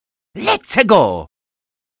Let's go!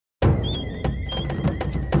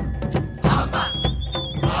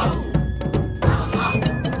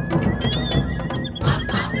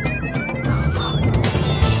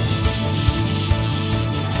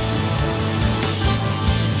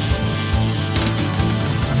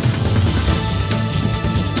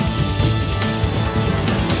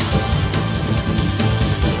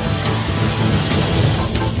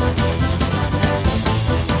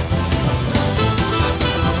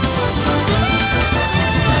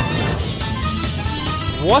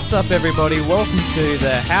 What's up, everybody? Welcome to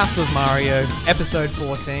the House of Mario, episode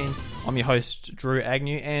 14. I'm your host, Drew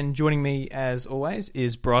Agnew, and joining me, as always,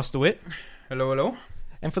 is Bryce DeWitt. Hello, hello.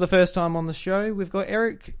 And for the first time on the show, we've got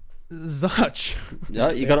Eric Zauch.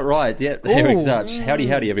 Yeah, you got it right. Yeah, Eric Zauch.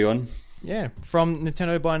 Howdy, everyone. Yeah, from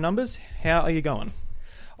Nintendo by Numbers. How are you going?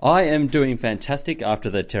 I am doing fantastic after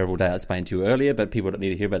the terrible day I explained to you earlier, but people don't need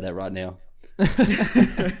to hear about that right now.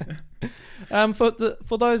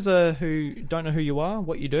 For those who don't know who you are,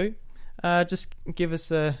 what you do, just give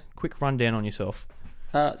us a quick rundown on yourself.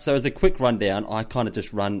 So as a quick rundown, I kind of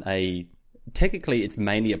just run technically it's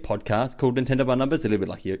mainly a podcast called Nintendo by Numbers, a little bit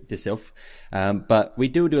like yourself. But we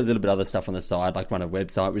do a little bit of other stuff on the side, like run a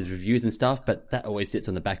website with reviews and stuff, but that always sits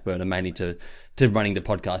on the back burner mainly to running the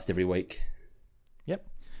podcast every week. Yep.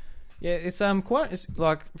 Yeah, it's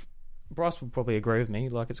like Bryce would probably agree with me.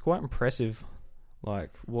 Like, it's quite impressive, like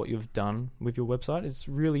what you've done with your website. It's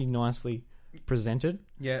really nicely presented.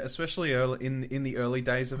 Yeah, especially early, in the early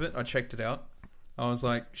days of it, I checked it out. I was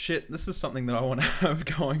like, shit, this is something that I want to have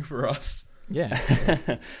going for us. Yeah.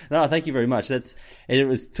 No, thank you very much.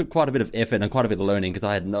 Took quite a bit of effort and quite a bit of learning because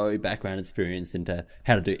I had no background experience into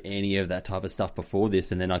how to do any of that type of stuff before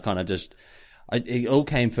this, and then I kind of it all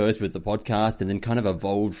came first with the podcast and then kind of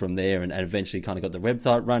evolved from there and eventually kind of got the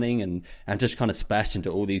website running and just kind of splashed into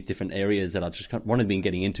all these different areas that I just wanted to be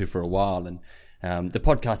getting into for a while. And the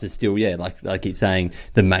podcast is still, like I keep saying,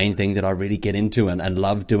 the main thing that I really get into and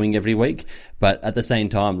love doing every week. But at the same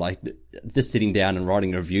time, like just sitting down and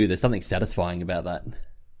writing a review, there's something satisfying about that.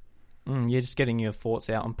 Yeah, just getting your thoughts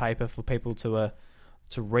out on paper for people to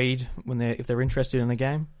read if they're interested in the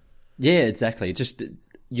game. Yeah, exactly. Just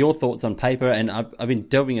your thoughts on paper, and I've been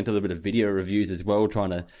delving into a little bit of video reviews as well,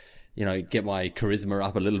 trying to, get my charisma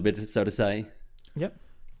up a little bit, so to say. Yep.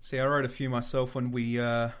 See, I wrote a few myself when we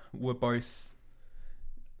were both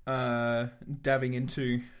dabbing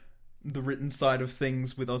into the written side of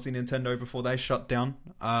things with Aussie Nintendo before they shut down,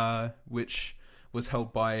 which was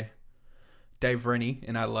held by Dave Rennie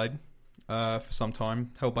in Adelaide for some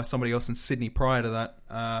time, held by somebody else in Sydney prior to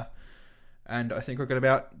that. And I think I got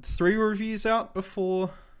about 3 reviews out before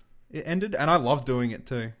it ended. And I love doing it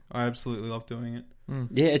too. I absolutely love doing it.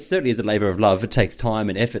 Yeah, it certainly is a labour of love. It takes time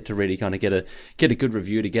and effort to really kind of get a good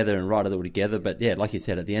review together and write it all together. But yeah, like you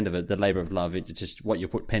said, at the end of it, the labour of love, it's just what you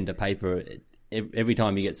put pen to paper. Every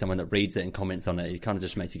time you get someone that reads it and comments on it, it kind of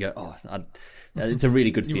just makes you go, it's a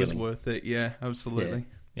really good feeling. It was worth it. Yeah, absolutely.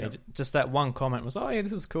 Yeah, just that one comment was, yeah,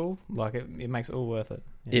 this is cool. Like, it makes it all worth it.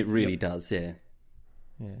 Yeah. It really does, yeah.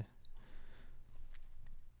 Yeah.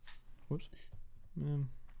 Whoops.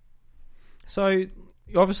 So,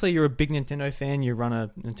 obviously, you're a big Nintendo fan. You run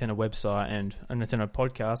a Nintendo website and a Nintendo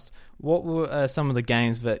podcast. What were some of the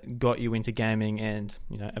games that got you into gaming and,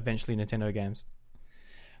 eventually Nintendo games?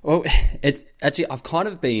 Well, it's actually, I've kind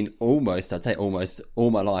of been almost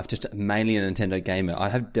all my life just mainly a Nintendo gamer. I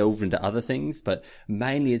have delved into other things, but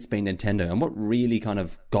mainly it's been Nintendo. And what really kind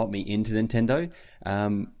of got me into Nintendo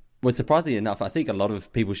was, surprisingly enough, I think a lot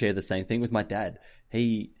of people share the same thing, with my dad.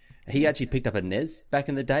 He actually picked up a NES back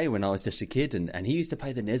in the day when I was just a kid, and he used to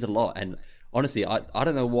play the NES a lot. And honestly, I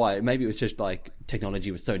don't know why. Maybe it was just like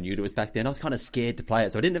technology was so new to us back then. I was kind of scared to play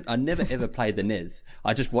it, so I never ever played the NES.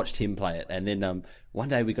 I just watched him play it, and then one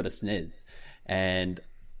day we got a SNES, and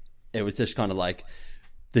it was just kind of like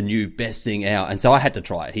the new best thing out, and so I had to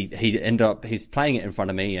try it. He's playing it in front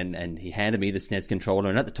of me, and he handed me the SNES controller,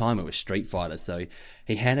 and at the time it was Street Fighter, so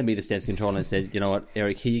he handed me the SNES controller and said, "You know what,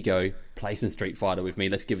 Eric, here you go, play some Street Fighter with me,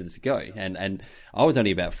 let's give this a go." And I was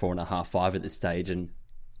only about 4.5, 5 at this stage, and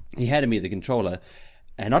he handed me the controller,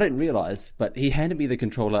 and I didn't realise, but he handed me the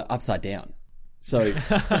controller upside down. So,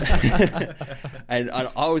 and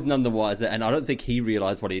I was none the wiser, and I don't think he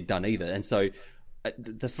realised what he'd done either, and so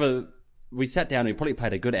we sat down and we probably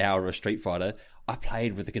played a good hour of Street Fighter. I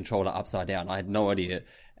played with the controller upside down. I had no idea.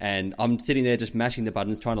 And I'm sitting there just mashing the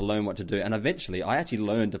buttons, trying to learn what to do. And eventually, I actually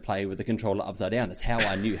learned to play with the controller upside down. That's how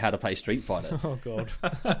I knew how to play Street Fighter. Oh, God.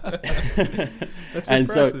 That's And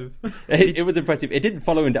impressive. so it was impressive. It didn't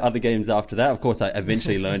follow into other games after that. Of course, I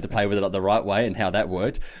eventually learned to play with it the right way and how that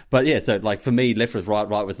worked. But yeah, so like for me, left was right,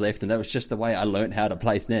 right was left. And that was just the way I learned how to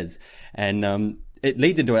play SNES. And it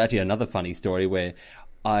leads into actually another funny story where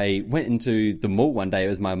I went into the mall one day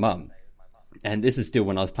with my mum. And this is still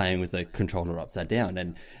when I was playing with the controller upside down.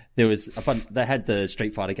 And they had the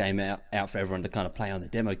Street Fighter game out for everyone to kind of play on the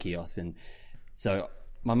demo kiosk. And so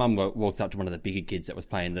my mum walks up to one of the bigger kids that was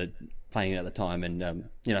playing it at the time. And,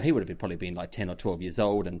 he would have probably been like 10 or 12 years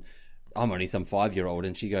old. And I'm only some 5-year-old.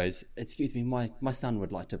 And she goes, "Excuse me, my son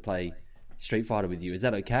would like to play Street Fighter with you. Is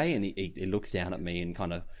that okay?" And he looks down at me and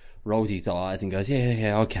kind of rolls his eyes and goes,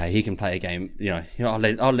 yeah, okay, he can play a game. I'll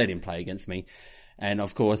let him play against me. And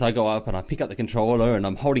of course, I go up and I pick up the controller and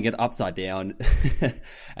I'm holding it upside down.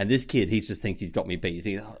 And this kid, he just thinks he's got me beat.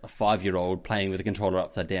 He's a 5-year-old playing with a controller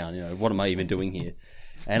upside down. What am I even doing here?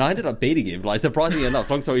 And I ended up beating him. Like, surprisingly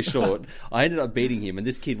enough, long story short, I ended up beating him. And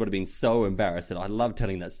this kid would have been so embarrassed. And I love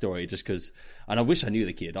telling that story just because, and I wish I knew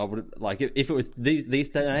the kid. I would like, if it was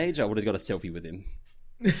these day and age, I would have got a selfie with him.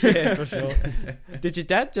 Yeah, for sure. Did your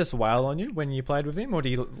dad just wail on you when you played with him, or did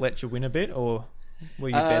he let you win a bit, or were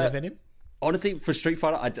you better than him? Honestly, for Street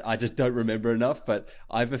Fighter, I just don't remember enough, but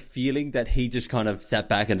I have a feeling that he just kind of sat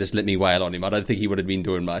back and just let me wail on him. I don't think he would have been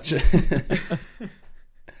doing much.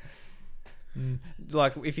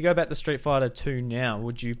 Like, if you go back to Street Fighter 2 now,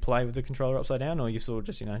 would you play with the controller upside down, or you sort of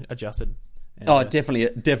just, adjusted? And,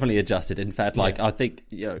 definitely adjusted. In fact, I think,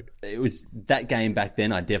 it was that game back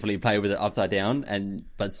then, I definitely played with it upside down.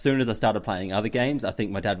 But as soon as I started playing other games, I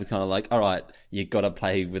think my dad was kind of like, all right, you got to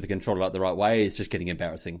play with the controller the right way. It's just getting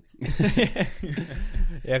embarrassing. Yeah,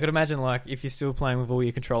 I could imagine, like, if you're still playing with all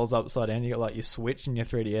your controls upside down, you got, like, your Switch and your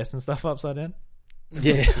 3DS and stuff upside down.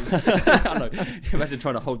 Yeah. I know. Imagine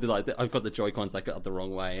trying to hold I've got the Joy-Cons like up the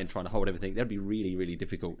wrong way and trying to hold everything. That'd be really, really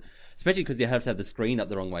difficult. Especially because you have to have the screen up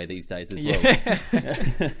the wrong way these days as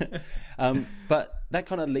well. But that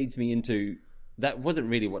kind of leads me into, that wasn't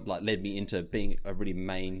really what led me into being a really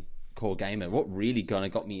main core gamer. What really kind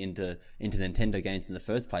of got me into Nintendo games in the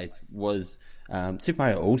first place was Super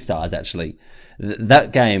Mario All-Stars, actually.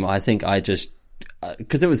 That game, I think I just,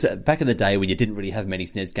 because it was back in the day when you didn't really have many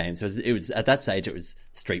SNES games. It was at that stage it was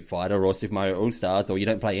Street Fighter or Super Mario All Stars, or you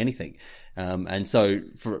don't play anything. And so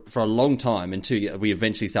for a long time, until we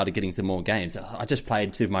eventually started getting some more games, I just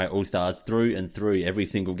played Super Mario All Stars through and through every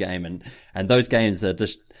single game, and those games are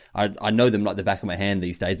just, I know them like the back of my hand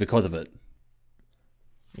these days because of it.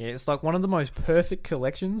 Yeah, it's like one of the most perfect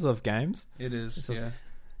collections of games. It is. Just,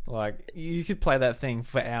 like, you could play that thing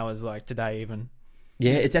for hours, like today even.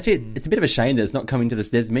 Yeah, it's actually, it's a bit of a shame that it's not coming to the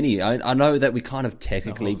SNES Mini. I know that we kind of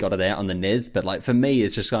technically got it out on the NES, but like for me,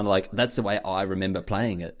 it's just kind of like, that's the way I remember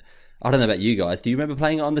playing it. I don't know about you guys. Do you remember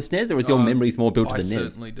playing it on the SNES, or was your memories more built to the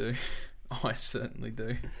NES? I certainly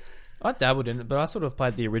do. I dabbled in it, but I sort of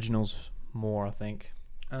played the originals more, I think.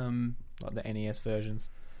 Like the NES versions.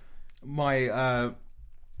 My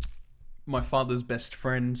father's best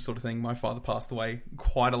friend sort of thing. My father passed away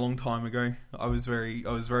quite a long time ago. I was very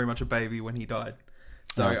much a baby when he died.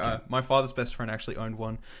 So my father's best friend actually owned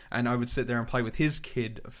one, and I would sit there and play with his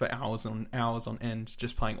kid for hours on hours on end,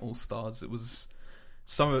 just playing All Stars. It's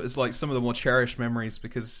some of the more cherished memories,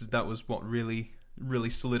 because that was what really, really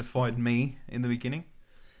solidified me in the beginning.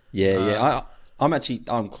 Yeah.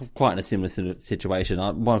 I'm quite in a similar sort of situation. I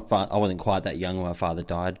wasn't quite that young when my father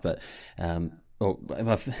died, but I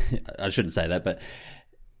shouldn't say that, but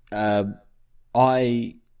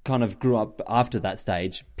I kind of grew up after that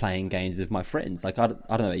stage playing games with my friends. Like, I don't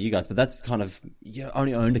know about you guys, but that's kind of, you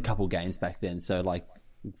only owned a couple games back then. So like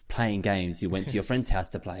playing games, you went to your friend's house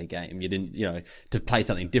to play a game. You didn't, to play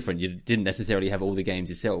something different. You didn't necessarily have all the games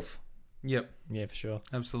yourself. Yep. Yeah, for sure.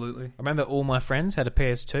 Absolutely. I remember all my friends had a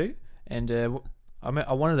PS2, and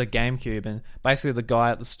I wanted a GameCube, and basically the guy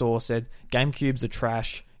at the store said, GameCubes are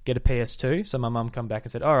trash, get a PS2. So my mum come back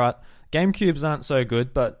and said, all right, GameCubes aren't so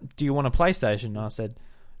good, but do you want a PlayStation? And I said,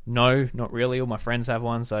 no, not really. All my friends have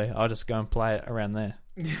one, so I'll just go and play it around there.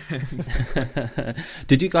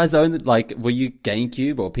 Did you guys own, were you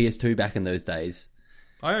GameCube or PS2 back in those days?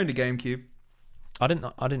 I owned a GameCube. I didn't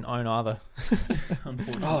own either.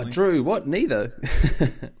 Unfortunately. Oh, Drew, what? Neither.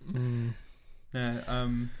 Yeah,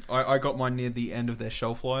 I got mine near the end of their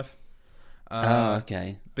shelf life.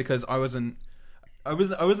 Okay. Because I wasn't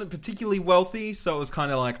particularly wealthy, so it was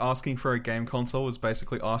kind of like asking for a game console was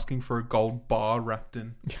basically asking for a gold bar wrapped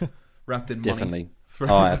in money. Definitely.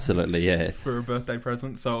 Oh, absolutely, yeah. for a birthday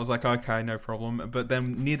present. So I was like, okay, no problem. But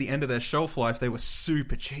then near the end of their shelf life, they were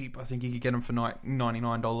super cheap. I think you could get them for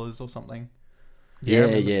 $99 or something. Yeah,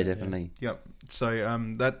 definitely. Yep.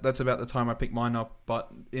 So that's about the time I picked mine up.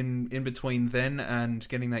 But in between then and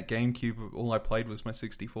getting that GameCube, all I played was my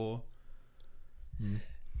 64.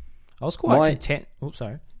 I was quite content. Oops,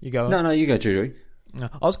 sorry. You go. No, you go, Drew. No,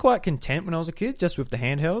 I was quite content when I was a kid, just with the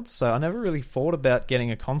handhelds. So I never really thought about getting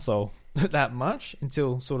a console that much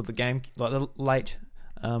until sort of the late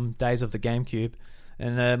days of the GameCube.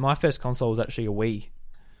 And my first console was actually a Wii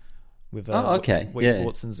with Wii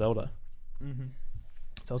Sports and Zelda. Mm-hmm.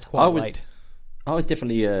 So I was quite late. I was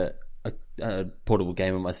definitely a portable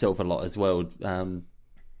gamer myself a lot as well. And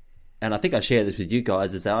I think I share this with you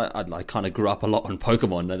guys, is that I like kind of grew up a lot on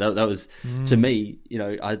Pokemon. And that was, to me,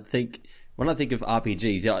 I think when I think of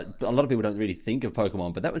RPGs, a lot of people don't really think of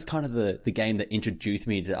Pokemon, but that was kind of the game that introduced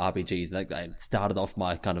me to RPGs. That started off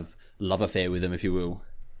my kind of love affair with them, if you will.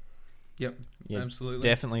 Yep, yeah, absolutely.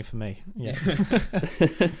 Definitely for me. Yeah.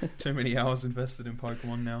 Too many hours invested in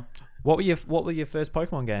Pokemon now. What were your first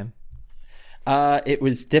Pokemon game? It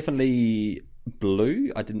was definitely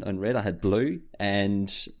Blue. I didn't own Red. I had Blue,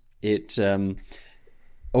 and it.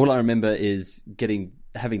 All I remember is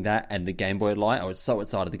having that and the Game Boy Light. I was so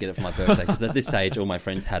excited to get it for my birthday because at this stage all my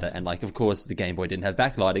friends had it, and of course the Game Boy didn't have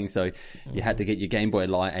backlighting, so you had to get your Game Boy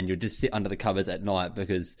Light and you'd just sit under the covers at night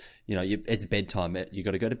because it's bedtime. You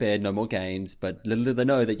got to go to bed, no more games. But little did they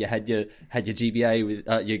know that you had your GBA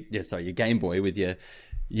with your Game Boy with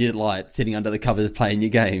your light sitting under the covers playing your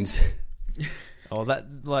games. Oh,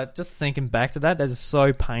 that just thinking back to that is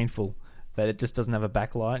so painful that it just doesn't have a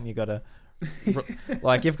backlight, and you got to.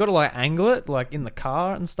 You've got to angle it in the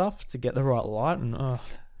car and stuff to get the right light, and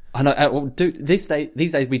I know. Well, dude, these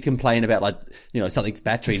days we complain about something's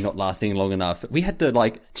battery not lasting long enough. We had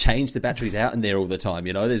to change the batteries out in there all the time.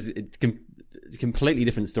 There's a completely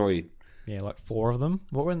different story. Yeah, 4 of them.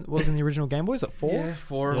 What was in the original Game Boy? Is it 4? Yeah,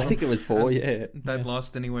 4 of them. I think it was 4. Yeah, they'd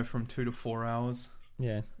last anywhere from 2 to 4 hours.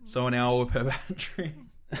 Yeah, so an hour per battery.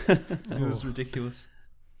 It was ridiculous.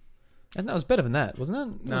 And that was better than that, wasn't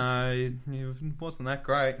it? No, it wasn't that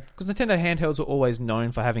great. Because Nintendo handhelds were always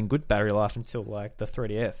known for having good battery life until the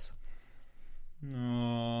 3DS.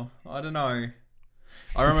 No, I don't know.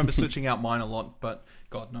 I remember switching out mine a lot, but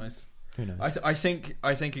God knows. Who knows? I think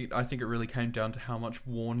it really came down to how much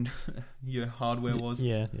worn your hardware was.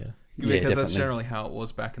 Yeah. Because that's generally how it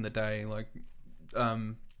was back in the day.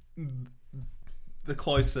 The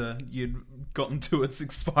closer you'd gotten to its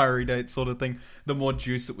expiry date sort of thing, the more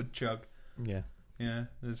juice it would chug. Yeah,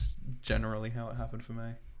 that's generally how it happened for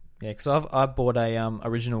me. Yeah, because I bought a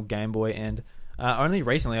original Game Boy, and only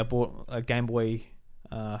recently I bought a Game Boy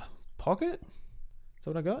Pocket. Is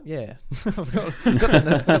that what I got? Yeah. I've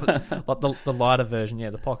got the lighter version,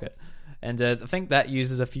 the Pocket. And I think that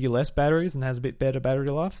uses a few less batteries and has a bit better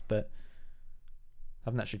battery life, but I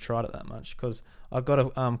haven't actually tried it that much because I've got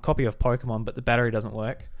a copy of Pokemon, but the battery doesn't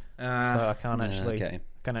work, so I can't actually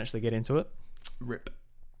get into it. Rip.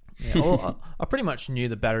 Yeah, well, I pretty much knew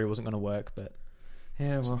the battery wasn't going to work, but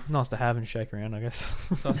it's nice to have and shake around, I guess.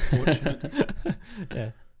 It's unfortunate.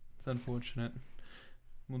 Yeah, it's unfortunate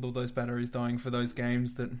with all those batteries dying for those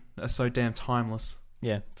games that are so damn timeless.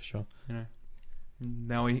 Yeah, for sure. I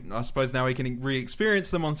suppose now we can re-experience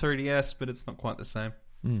them on 3DS, but it's not quite the same.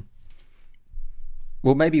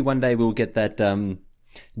 Well, maybe one day we'll get that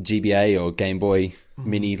GBA or Game Boy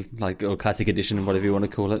Mini, or Classic Edition, whatever you want to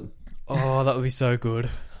call it. Oh, that would be so good.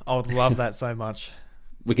 I would love that so much.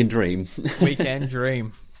 We can dream. We can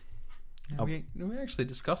dream. Yeah, we actually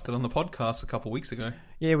discussed it on the podcast a couple of weeks ago.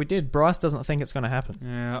 Yeah, we did. Bryce doesn't think it's going to happen.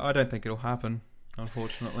 Yeah, I don't think it'll happen,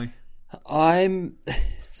 unfortunately. I'm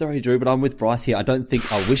sorry, Drew, but I'm with Bryce here. I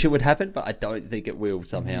wish it would happen, but I don't think it will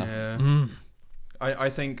somehow. Yeah. I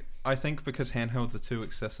think because handhelds are too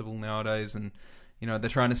accessible nowadays, and they're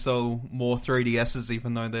trying to sell more 3DSs,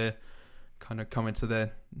 even though they're kind of coming to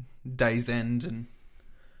their day's end and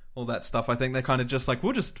all that stuff. I think they're kind of just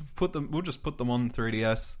we'll just put them on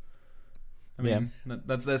 3DS. I mean,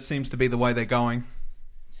 that seems to be the way they're going.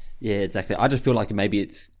 Yeah, exactly. I just feel like maybe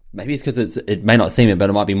it's because it may not seem it,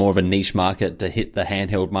 but it might be more of a niche market to hit the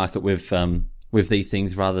handheld market with these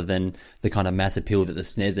things rather than the kind of mass appeal that the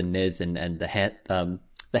SNES and NES and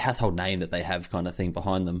the household name that they have kind of thing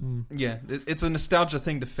behind them. Yeah, it's a nostalgia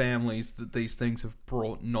thing to families that these things have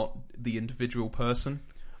brought, not the individual person.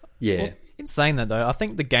 Yeah. Well, in saying that though, I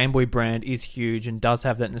think the Game Boy brand is huge and does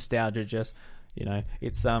have that nostalgia. Just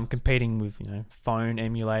it's competing with phone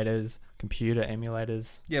emulators, computer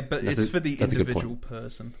emulators. Yeah, but it's for the individual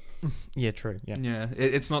person. Yeah, true. Yeah, yeah.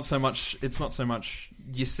 It's not so much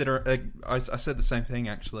you sit. I said the same thing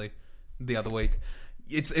actually the other week.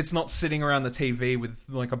 It's not sitting around the TV with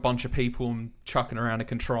like a bunch of people and chucking around a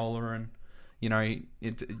controller, and you know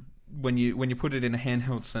when you put it in a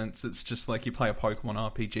handheld sense, it's just like you play a Pokemon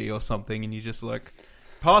RPG or something, and you just like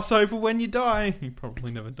pass over when you die. You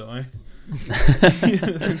probably never die.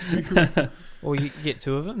 Or you get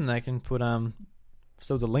two of them, and they can put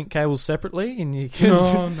so the link cables separately, and you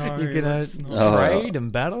can trade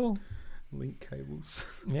and battle. Link cables.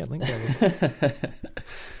 Yeah, link cables.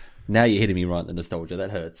 Now you're hitting me right in the nostalgia.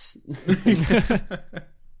 That hurts.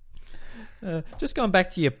 Just going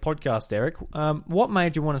back to your podcast, Eric. What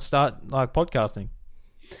made you want to start like podcasting?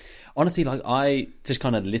 Honestly, like I just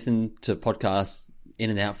kind of listened to podcasts in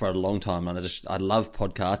and out for a long time, and I love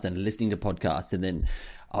podcasts and listening to podcasts. And then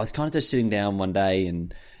I was kind of just sitting down one day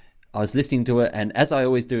and I was listening to it, and as I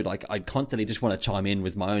always do, like I constantly just want to chime in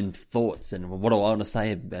with my own thoughts and what do I want to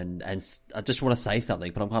say, and I just want to say something,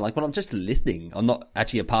 but I'm kind of like, well, I'm just listening. I'm not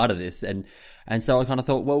actually a part of this, and so I kind of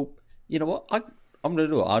thought, well, you know what, I'm going to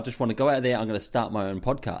do it. I just want to go out there. I'm going to start my own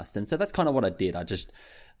podcast, and so that's kind of what I did.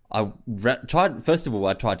 I tried. First of all,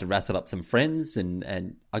 I tried to wrestle up some friends,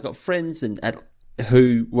 and I got friends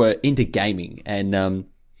who were into gaming, and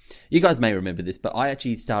you guys may remember this, but I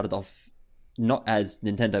actually started off not as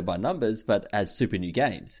Nintendo by Numbers, but as Super New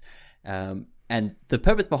Games. And the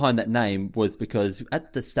purpose behind that name was because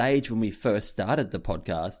at the stage when we first started the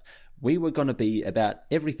podcast, we were going to be about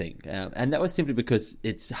everything. And that was simply because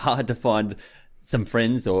it's hard to find some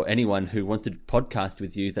friends or anyone who wants to podcast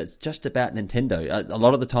with you that's just about Nintendo. A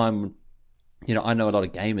lot of the time, you know, I know a lot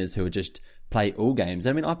of gamers who are just play all games.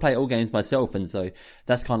 I mean, I play all games myself, and so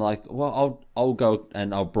that's kind of like, well, I'll go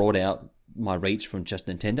and I'll broaden out my reach from just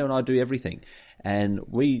Nintendo, and I'll do everything. And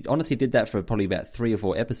we honestly did that for probably about 3 or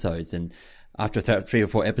 4 episodes. And after 3 or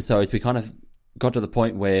 4 episodes, we kind of got to the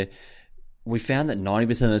point where we found that 90%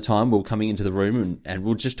 of the time we were coming into the room and we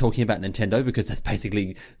were just talking about Nintendo, because that's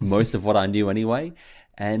basically most of what I knew anyway.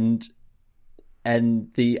 And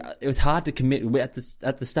it was hard to commit. At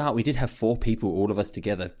the start, we did have 4 people, all of us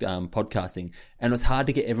together, podcasting, and it was hard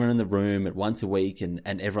to get everyone in the room at once a week and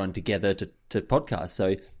everyone together to podcast.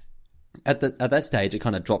 So at that stage, it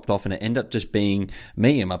kind of dropped off, and it ended up just being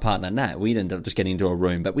me and my partner Nat. We'd ended up just getting into a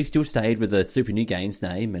room, but we still stayed with the Super New Games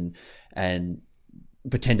name and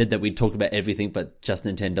pretended that we'd talk about everything but just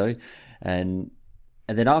Nintendo. And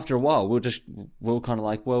then after a while, we were kind of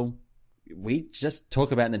like, well, we just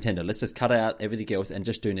talk about Nintendo. Let's just cut out everything else and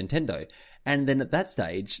just do Nintendo. And then at that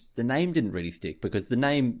stage, the name didn't really stick, because the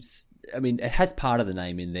name, I mean, it has part of the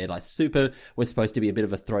name in there. Like Super was supposed to be a bit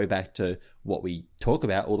of a throwback to what we talk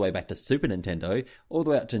about, all the way back to Super Nintendo, all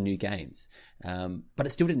the way up to new games. But it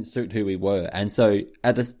still didn't suit who we were. And so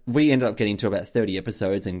we ended up getting to about 30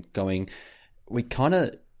 episodes and going, we kind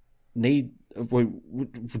of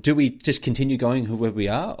do we just continue going where we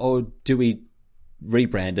are, or do we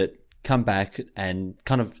rebrand it, come back and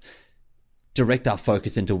kind of direct our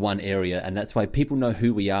focus into one area? And that's why people know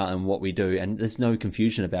who we are and what we do, and there's no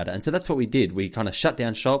confusion about it. And so that's what we did. We kind of shut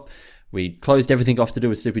down shop. We closed everything off to do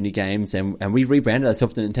with Super New Games, and we rebranded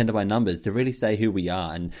ourselves to Nintendo by Numbers to really say who we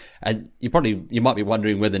are. And you might be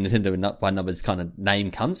wondering where the Nintendo by Numbers kind of name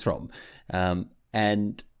comes from.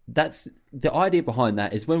 And that's the idea behind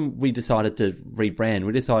that. Is when we decided to rebrand,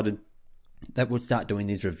 we decided that we'd start doing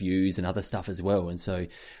these reviews and other stuff as well. And so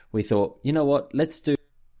we thought, you know what, let's do,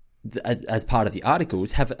 as part of the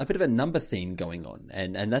articles, have a bit of a number theme going on.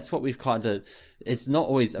 And that's what we've kind of, it's not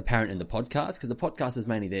always apparent in the podcast, because the podcast is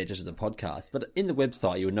mainly there just as a podcast. But in the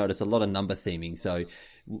website, you'll notice a lot of number theming. So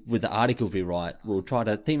with the articles we write, we'll try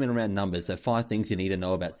to theme it around numbers. So 5 things you need to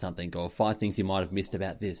know about something, or 5 things you might have missed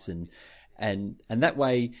about this. And that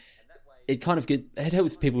way, it kind of it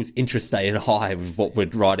helps people's interest stay high with what we're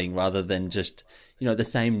writing, rather than just, you know, the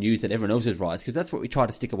same news that everyone else writes, because that's what we try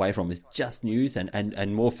to stick away from, is just news,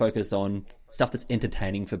 and more focus on stuff that's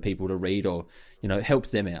entertaining for people to read, or, you know,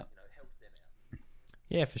 helps them out.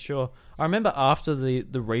 Yeah, for sure. I remember after the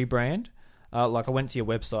rebrand, like I went to your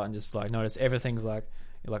website and just like noticed everything's like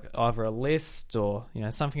either a list or, you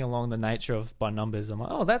know, something along the nature of by numbers. I'm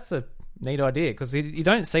like, oh, that's a neat idea, because you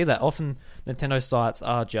don't see that often. Nintendo sites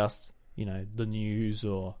are just, you know, the news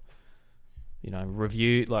or, you know,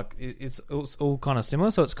 review. Like it's all kind of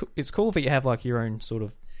similar. So it's cool that you have like your own sort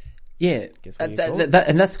of. Yeah, and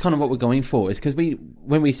that's kind of what we're going for. Is because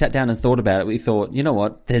when we sat down and thought about it, we thought, you know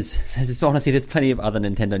what, there's plenty of other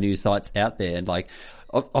Nintendo news sites out there, and like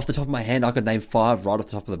off the top of my hand, I could name 5 right off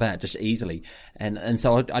the top of the bat, just easily. And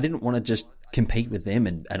so I didn't want to just compete with them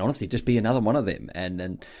and honestly just be another one of them.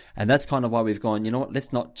 And that's kind of why we've gone, you know what,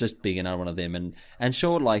 let's not just be another one of them. And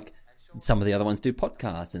sure, like, some of the other ones do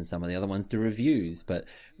podcasts and some of the other ones do reviews, but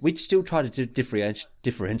we still try to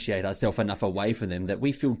differentiate ourselves enough away from them that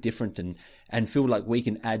we feel different and feel like we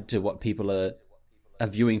can add to what people are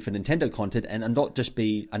viewing for Nintendo content and not just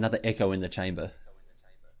be another echo in the chamber.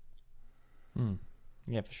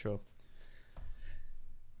 Yeah, for sure.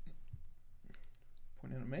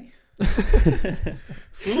 Pointing at me.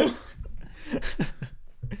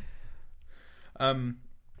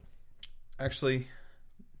 Actually,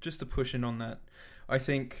 just to push in on that, I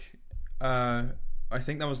think that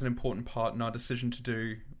was an important part in our decision to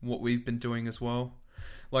do what we've been doing as well.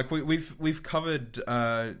 Like we've covered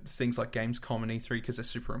things like Gamescom and E3 because they're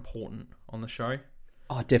super important on the show.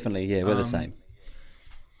 Oh, definitely, yeah, we're the same.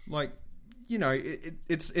 Like, you know,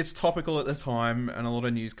 it's topical at the time, and a lot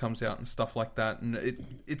of news comes out and stuff like that, and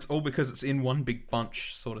it's all because it's in one big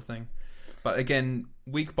bunch sort of thing. But again,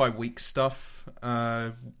 week by week stuff,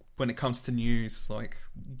 when it comes to news, like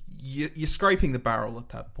you're scraping the barrel at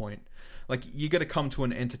that point. Like you got to come to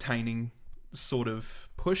an entertaining sort of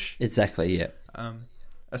push. Exactly, yeah.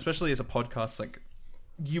 Especially as a podcast, like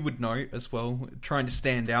you would know as well, trying to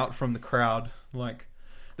stand out from the crowd. Like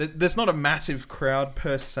there's not a massive crowd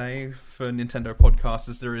per se for Nintendo podcasts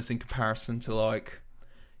as there is in comparison to, like,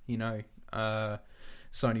 you know,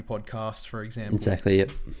 Sony podcasts, for example. Exactly,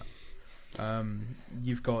 yep.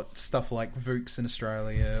 You've got stuff like Vooks in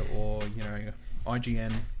Australia or, you know,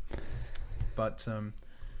 IGN. But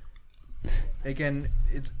again,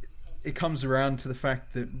 it comes around to the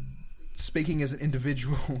fact that speaking as an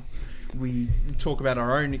individual, we talk about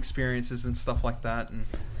our own experiences and stuff like that, and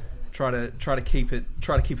try to keep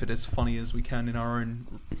it as funny as we can in our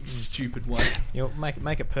own stupid way. You know,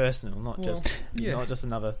 make it personal, not just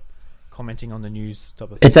another commenting on the news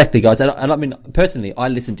type of thing. Exactly, guys. And I mean, personally, I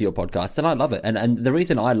listen to your podcast and I love it. And the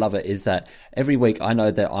reason I love it is that every week I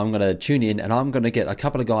know that I'm going to tune in and I'm going to get a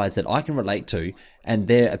couple of guys that I can relate to and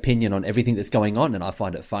their opinion on everything that's going on. And I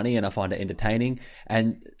find it funny and I find it entertaining.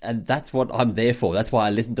 And that's what I'm there for. That's why I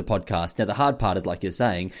listen to podcasts. Now, the hard part is, like you're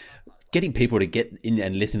saying, getting people to get in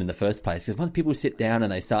and listen in the first place. Because once people sit down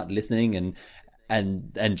and they start listening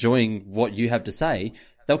and enjoying what you have to say,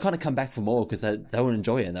 they'll kind of come back for more because they'll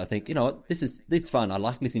enjoy it and they'll think, you know what, this is fun. I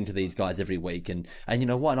like listening to these guys every week, and you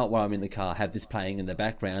know, why not while I'm in the car have this playing in the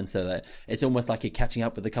background so that it's almost like you're catching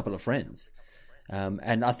up with a couple of friends.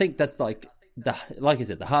 And I think that's like I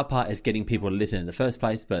said, the hard part is getting people to listen in the first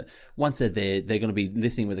place. But once they're there, they're going to be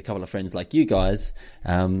listening with a couple of friends like you guys.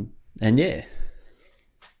 And yeah.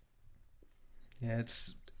 Yeah,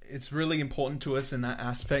 it's really important to us in that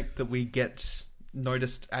aspect that we get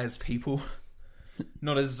noticed as people.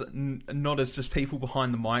 Not as just people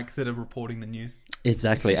behind the mic that are reporting the news.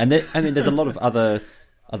 Exactly, and there's a lot of other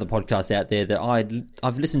podcasts out there that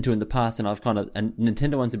I've listened to in the past, and and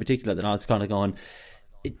Nintendo ones in particular that I was kind of going.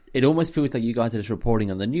 It almost feels like you guys are just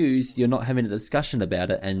reporting on the news. You're not having a discussion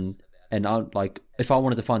about it, and I like, if I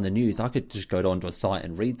wanted to find the news, I could just go onto a site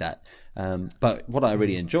and read that. But what I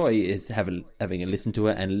really enjoy is having a listen to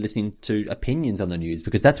it and listening to opinions on the news,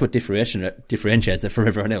 because that's what differentiates it from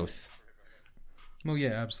everyone else. Well, yeah,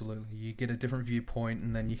 absolutely. You get a different viewpoint,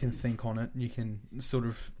 and then you can think on it. And you can sort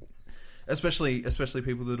of, especially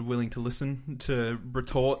people that are willing to listen to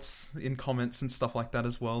retorts in comments and stuff like that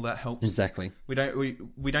as well. That helps. Exactly. We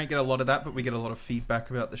don't get a lot of that, but we get a lot of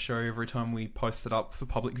feedback about the show every time we post it up for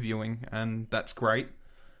public viewing, and that's great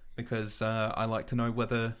because I like to know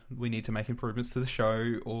whether we need to make improvements to the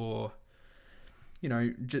show, or, you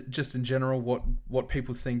know, just in general what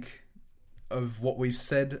people think of what we've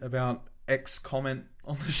said about X comment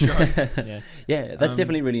on the show. Yeah, that's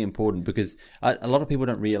definitely really important, because a lot of people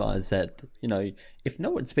don't realize that, you know, if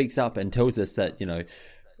no one speaks up and tells us that, you know,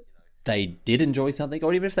 they did enjoy something,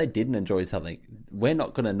 or even if they didn't enjoy something, we're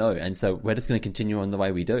not going to know, and so we're just going to continue on the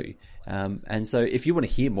way we do. And so if you want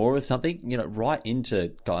to hear more of something, you know, write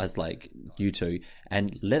into guys like you two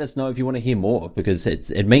and let us know if you want to hear more, because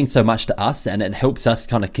it means so much to us, and it helps us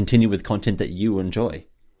kind of continue with content that you enjoy.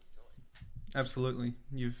 Absolutely.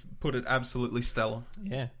 You've put it absolutely stellar.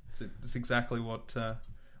 Yeah. It's exactly what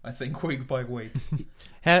I think week by week.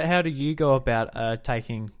 How do you go about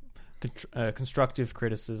taking constructive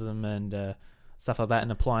criticism and stuff like that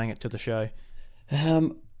and applying it to the show?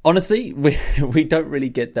 Honestly, we don't really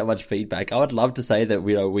get that much feedback. I would love to say that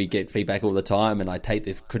we get feedback all the time, and I take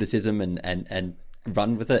the criticism and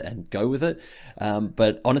run with it and go with it.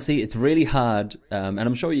 But honestly, it's really hard, and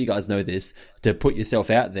I'm sure you guys know this, to put yourself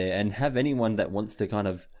out there and have anyone that wants to kind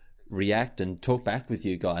of react and talk back with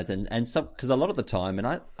you guys. And some, because a lot of the time, and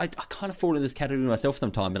I kind of fall in this category myself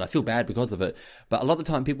sometimes, and I feel bad because of it, but a lot of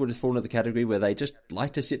the time people just fall into the category where they just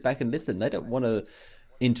like to sit back and listen. They don't want to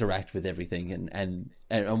interact with everything, and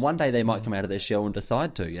one day they might come out of their shell and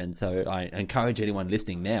decide to. And so I encourage anyone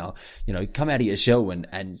listening now, come out of your shell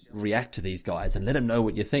and react to these guys and let them know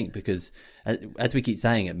what you think, because as we keep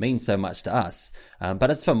saying, it means so much to us. But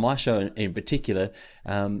as for my show in particular,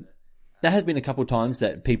 there has been a couple of times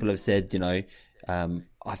that people have said,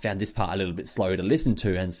 I found this part a little bit slow to listen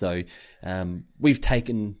to, and so we've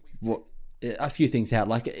taken a few things out.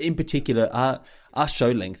 Like in particular, our show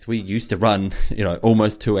length, we used to run,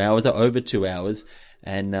 almost 2 hours or over 2 hours,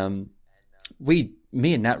 and me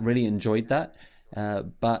and Nat really enjoyed that.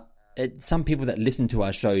 But some people that listened to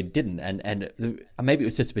our show didn't, and maybe it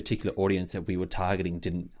was just a particular audience that we were targeting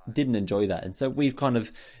didn't enjoy that, and so we've kind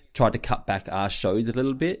of tried to cut back our shows a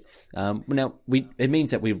little bit. Now it means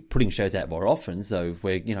that we're putting shows out more often, so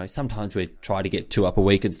we're sometimes we try to get 2 up a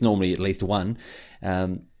week. It's normally at least 1,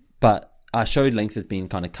 but our show length has been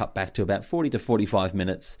kind of cut back to about 40 to 45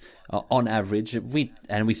 minutes on average. We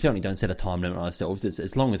certainly don't set a time limit on ourselves. It's,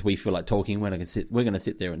 as long as we feel like talking, we're going to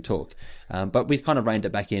sit there and talk. But we've kind of reined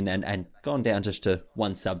it back in and gone down just to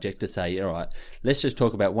one subject to say, all right, let's just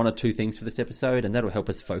talk about 1 or 2 things for this episode, and that'll help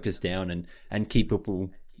us focus down and keep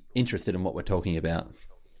people interested in what we're talking about.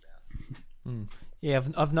 Yeah,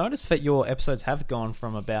 I've noticed that your episodes have gone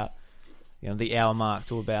from about the hour mark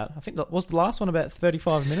to about, I think was the last one about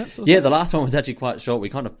 35 minutes or Yeah, something? the last one was actually quite short. We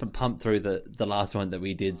kind of pumped through the last one that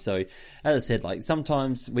we did. So as I said, like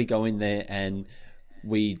sometimes we go in there and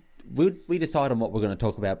we decide on what we're going to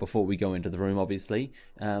talk about before we go into the room, obviously.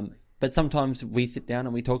 But sometimes we sit down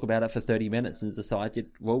and we talk about it for 30 minutes and decide,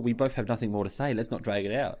 well, we both have nothing more to say. Let's not drag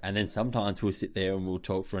it out. And then sometimes we'll sit there and we'll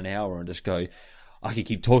talk for an hour and just go, I could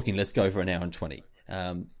keep talking. Let's go for an hour and 20.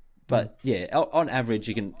 But yeah, on average,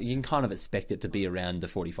 you can kind of expect it to be around the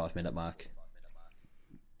 45-minute mark.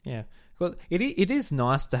 Yeah, well, it is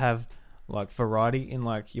nice to have like variety in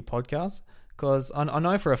like your podcast, because I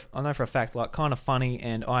know for a fact like Kind of Funny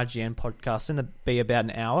and IGN podcasts seem to be about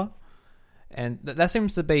an hour, and that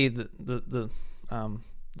seems to be the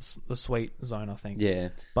sweet zone, I think. Yeah,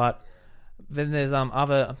 but then there's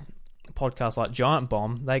other podcasts like Giant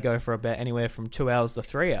Bomb. They go for about anywhere from 2 hours to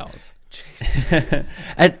 3 hours.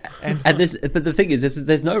 and this, but the thing is,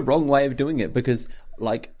 there's no wrong way of doing it, because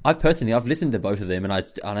like I've listened to both of them, and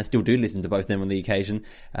I still do listen to both of them on the occasion.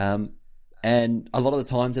 And a lot of the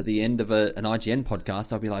times at the end of an IGN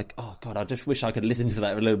podcast, I'll be like, oh God, I just wish I could listen to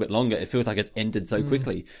that a little bit longer. It feels like it's ended so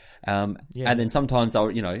quickly. And then sometimes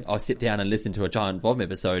I'll sit down and listen to a Giant Bomb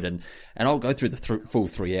episode, and I'll go through the full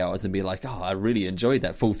 3 hours and be like, oh, I really enjoyed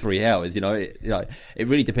that full 3 hours. It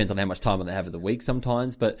really depends on how much time they have of the week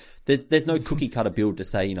sometimes, but there's no cookie cutter build to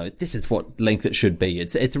say, this is what length it should be.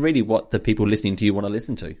 It's really what the people listening to you want to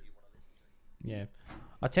listen to. Yeah.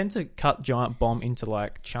 I tend to cut Giant Bomb into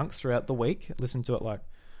like chunks throughout the week, listen to it like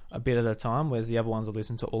a bit at a time, whereas the other ones I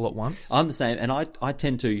listen to all at once. I'm the same, and I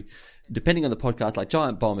tend to, depending on the podcast, like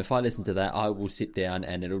Giant Bomb, if I listen to that, I will sit down,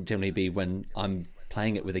 and it'll generally be when I'm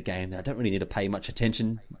playing it with a game that I don't really need to pay much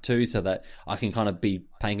attention to, so that I can kind of be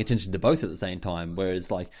paying attention to both at the same time.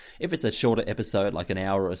 Whereas like if it's a shorter episode, like an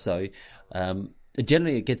hour or so,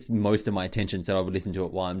 generally it gets most of my attention, so I would listen to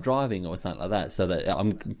it while I'm driving or something like that, so that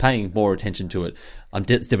I'm paying more attention to it. I'm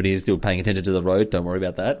definitely still paying attention to the road, don't worry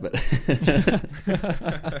about that. But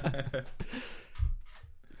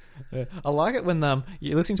yeah, I like it when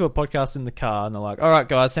you're listening to a podcast in the car and they're like, all right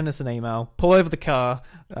guys, send us an email, pull over the car.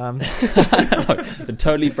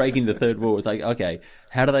 Totally breaking the third wall. It's like, okay,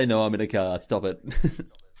 how do they know I'm in a car? Stop it.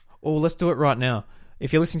 Oh, let's do it right now.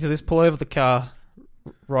 If you're listening to this, pull over the car,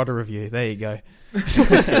 write a review. There you go.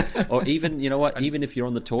 Or even, you know what, even if you're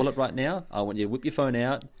on the toilet right now, I want you to whip your phone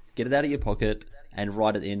out, get it out of your pocket, and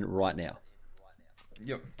write it in right now.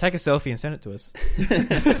 Yep. Take a selfie and send it to us.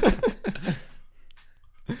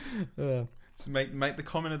 So make the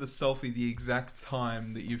comment of the selfie the exact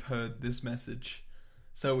time that you've heard this message,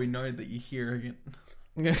 so we know that you're hearing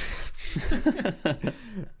it.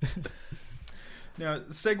 Now,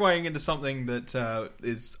 segueing into something that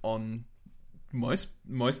is on most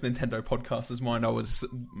Nintendo podcasters' mind,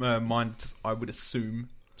 I would assume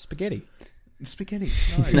Spaghetti.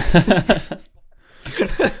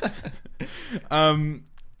 No.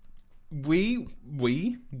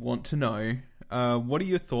 We want to know, what are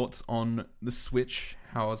your thoughts on the Switch?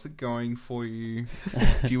 How is it going for you?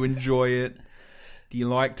 Do you enjoy it? Do you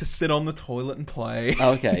like to sit on the toilet and play?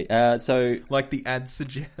 Okay, so like the ad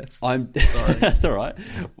suggests. Sorry. That's all right.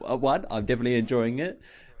 1, I'm definitely enjoying it.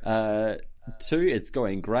 2, it's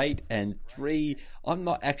going great, and 3, I'm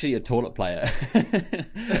not actually a toilet player.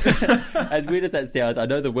 As weird as that sounds, I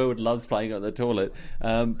know the world loves playing on the toilet,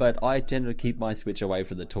 but I tend to keep my Switch away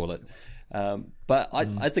from the toilet. But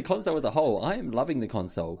as a console as a whole, I am loving the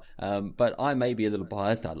console. But I may be a little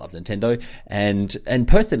biased. I love Nintendo, and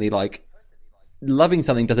personally, like, loving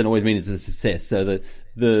something doesn't always mean it's a success. So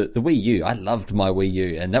the Wii U, I loved my Wii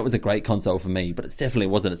U, and that was a great console for me, but it definitely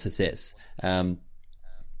wasn't a success.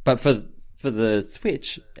 But for the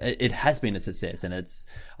Switch, it has been a success,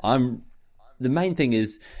 and the main thing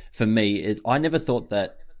is, for me, is I never thought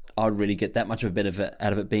that I'd really get that much of a benefit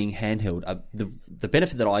out of it being handheld. The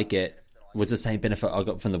benefit that I get was the same benefit I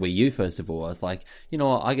got from the Wii U, first of all. I was like, you know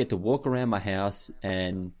what, I get to walk around my house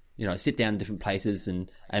and, you know, sit down in different places and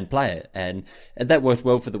play it. And that worked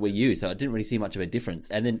well for the Wii U, so I didn't really see much of a difference.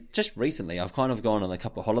 And then just recently, I've kind of gone on a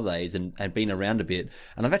couple of holidays and been around a bit,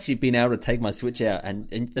 and I've actually been able to take my Switch out.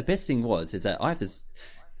 And the best thing is that I have this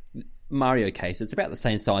Mario case. It's about the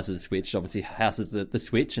same size as the Switch. Obviously houses the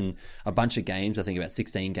Switch and a bunch of games. I think about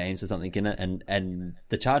 16 games or something in it, and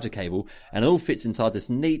the charger cable, and it all fits inside this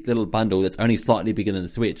neat little bundle that's only slightly bigger than the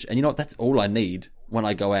Switch. And you know what? That's all I need when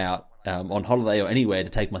I go out on holiday or anywhere to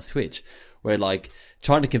take my Switch. Where, like,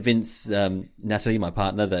 trying to convince Natalie, my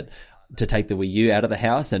partner, that to take the Wii U out of the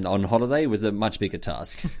house and on holiday was a much bigger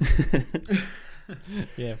task.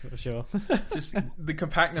 Yeah, for sure. Just the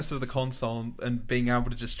compactness of the console and being able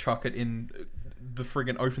to just chuck it in the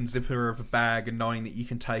friggin' open zipper of a bag and knowing that you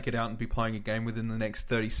can take it out and be playing a game within the next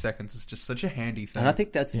 30 seconds is just such a handy thing. And I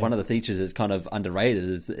think that's one of the features that's kind of underrated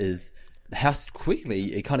is how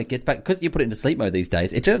quickly it kind of gets back, because you put it into sleep mode these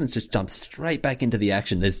days. It doesn't just jump straight back into the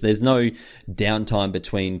action. There's no downtime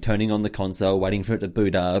between turning on the console, waiting for it to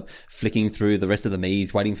boot up, flicking through the rest of the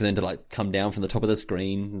Mii's, waiting for them to, like, come down from the top of the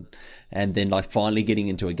screen, and then, like, finally getting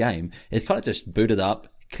into a game. It's kind of just booted up,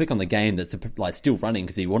 click on the game that's, like, still running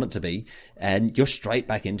because you want it to be, and you're straight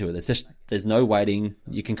back into it. There's no waiting.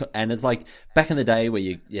 And it's like back in the day where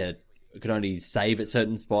you could only save at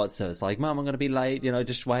certain spots, so it's like, Mum, I'm going to be late. You know,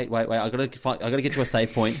 just wait. I got to get to a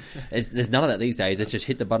save point. There's none of that these days. It's just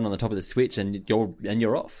hit the button on the top of the Switch and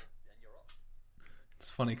you're off. It's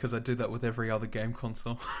funny because I do that with every other game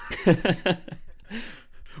console.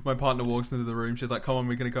 My partner walks into the room. She's like, "Come on,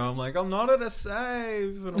 we're going to go." I'm like, "I'm not at a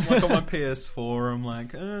save." And I'm like, on my PS4, I'm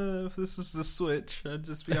like, if this is the Switch, I'd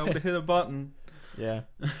just be able to hit a button. Yeah,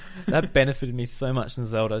 that benefited me so much in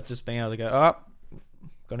Zelda. Just being able to go,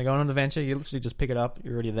 gonna go on an adventure. You literally just pick it up.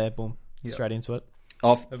 You're already there. Boom, straight into it.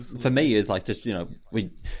 For me, it's like, just,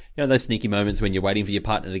 those sneaky moments when you're waiting for your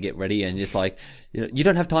partner to get ready, and it's like, you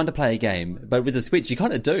don't have time to play a game. But with the Switch, you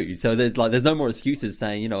kind of do. So there's no more excuses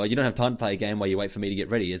saying, you don't have time to play a game while you wait for me to get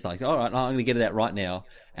ready. It's like, all right, I'm going to get it out right now,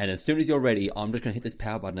 and as soon as you're ready, I'm just going to hit this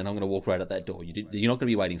power button and I'm going to walk right out that door. You're not going to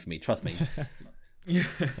be waiting for me. Trust me. Yeah.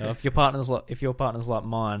 If your partner's like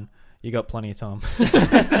mine, you got plenty of time.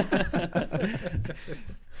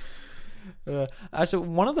 Actually,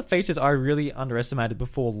 one of the features I really underestimated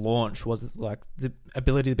before launch was, like, the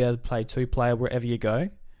ability to be able to play 2-player wherever you go.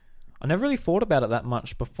 I never really thought about it that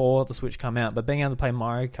much before the Switch came out, but being able to play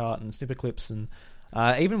Mario Kart and Snipper Clips and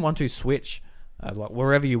even 1-2 Switch, like,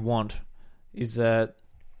 wherever you want, is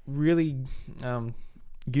really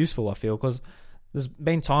useful, I feel, because there's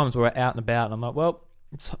been times where we're out and about and I'm like, well,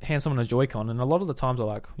 hand someone a Joy-Con, and a lot of the times they're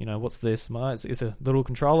like, what's this? It's a little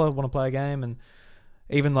controller, want to play a game. And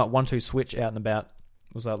even like 1-2 Switch out and about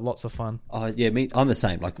was lots of fun. Oh yeah, I'm the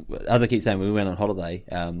same. Like, as I keep saying, we went on holiday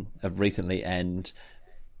recently, and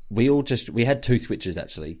we had 2 Switches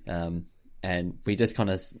actually, and we just kind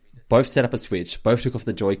of both set up a Switch, both took off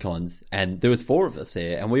the Joy-Cons, and there was 4 of us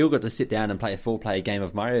there, and we all got to sit down and play a 4-player game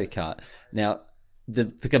of Mario Kart. Now, the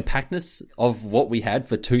compactness of what we had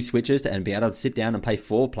for 2 Switches and be able to sit down and play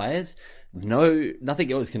 4 players, nothing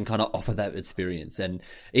else can kind of offer that experience. And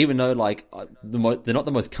even though, like, they're not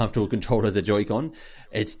the most comfortable controllers of Joy-Con,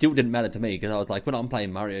 it still didn't matter to me, because I was like, when I'm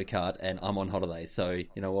playing Mario Kart and I'm on holiday, so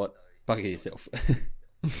you know what, bucket yourself.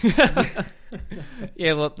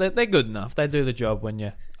 Yeah, look, they're good enough. They do the job when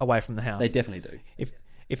you're away from the house. They definitely do.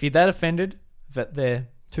 If you're that offended that they're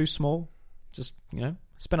too small, just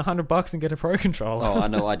spend $100 and get a Pro controller. Oh, I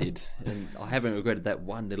know I did, and I haven't regretted that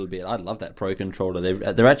one little bit. I love that Pro controller.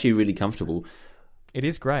 They're actually really comfortable. It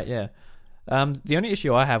is great, yeah. The only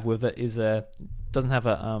issue I have with it is doesn't have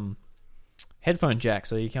a headphone jack,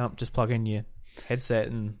 so you can't just plug in your headset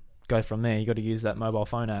and go from there. You got to use that mobile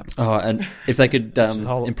phone app. Oh, and if they could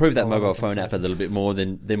improve that mobile phone app a little bit more,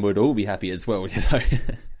 then we'd all be happy as well. A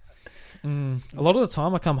lot of the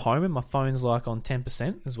time I come home and my phone's like on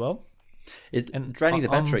 10% as well. It's draining the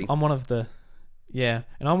battery. I'm one of the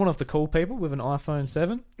cool people with an iPhone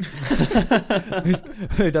 7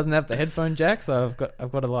 who doesn't have the headphone jack, so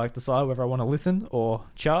I've got to decide whether I want to listen or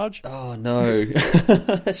charge. Oh no,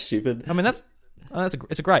 that's stupid. I mean,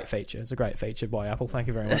 It's a great feature. It's a great feature by Apple. Thank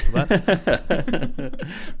you very much for that.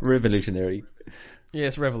 Revolutionary. Yeah,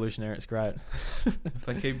 it's revolutionary. It's great. If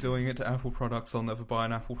they keep doing it to Apple products, I'll never buy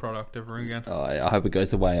an Apple product ever again. Oh, I hope it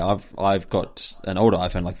goes away. I've got an older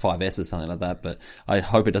iPhone, like 5S or something like that, but I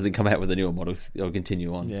hope it doesn't come out with a newer model. It'll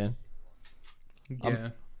continue on. Yeah.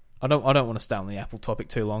 Yeah. I don't want to stay on the Apple topic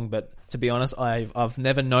too long, but to be honest, I've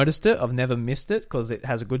never noticed it. I've never missed it because it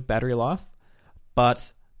has a good battery life.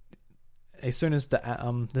 But as soon as the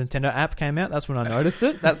Nintendo app came out, that's when I noticed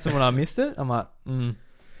it. That's when I missed it. I'm like,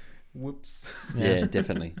 Whoops. Yeah,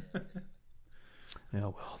 definitely. Yeah,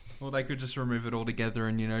 well. Well, they could just remove it altogether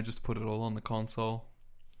and, just put it all on the console.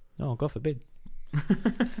 Oh, God forbid.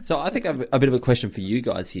 So I think I have a bit of a question for you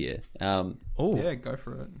guys here. Oh, Yeah, go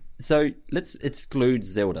for it. So let's exclude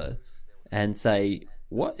Zelda and say,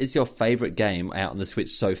 what is your favourite game out on the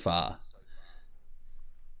Switch so far?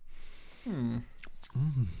 I'm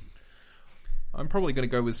probably going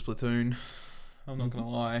to go with Splatoon. I'm not going to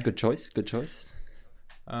lie. Good choice.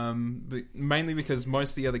 But mainly because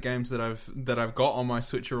most of the other games that I've got on my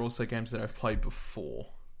Switch are also games that I've played before.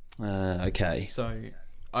 Okay. So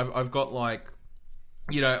I've got like,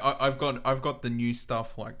 I've got the new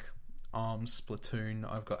stuff like Splatoon.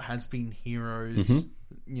 I've got Has Been Heroes.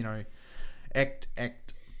 Ect.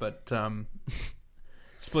 But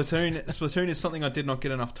Splatoon is something I did not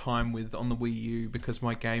get enough time with on the Wii U because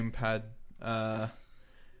my gamepad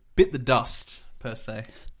bit the dust per se.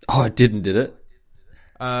 Oh, it did it?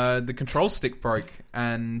 The control stick broke,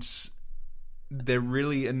 and they're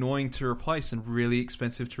really annoying to replace and really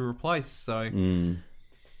expensive to replace. So, and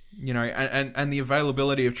the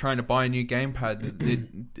availability of trying to buy a new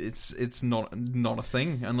gamepad, it's not a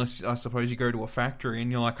thing unless I suppose you go to a factory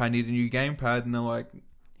and you're like, I need a new gamepad, and they're like,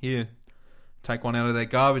 here, take one out of their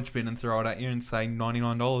garbage bin and throw it at you and say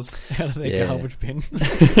 $99 out of their garbage bin.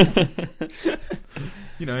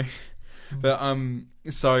 But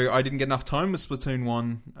so I didn't get enough time with Splatoon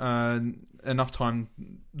 1, enough time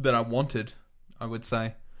that I wanted, I would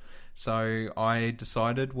say. So I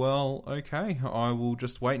decided, well, okay, I will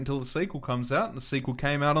just wait until the sequel comes out. And the sequel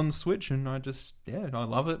came out on the Switch, and I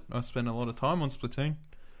love it. I spend a lot of time on Splatoon.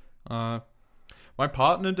 My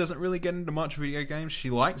partner doesn't really get into much video games. She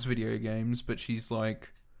likes video games, but she's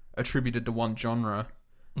like attributed to one genre,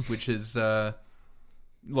 which is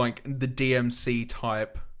like the DMC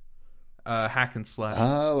type hack and slash.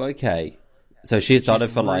 Oh, okay. So she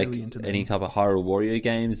excited for really like into them. any type of Hyrule Warrior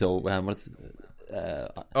games or what's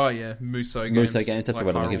Muso games. Muso games. That's like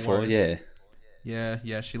what I'm looking Hyrule for. Warriors. Yeah.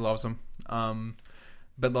 Yeah, she loves them.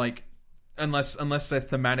 But like, unless they're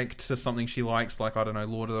thematic to something she likes, like I don't know,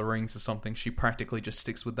 Lord of the Rings or something, she practically just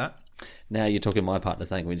sticks with that. Now you're talking my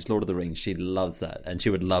partner's language. Lord of the Rings. She loves that, and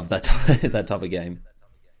she would love that that type of game.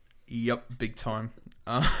 Yep, big time.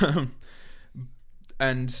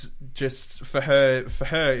 And just for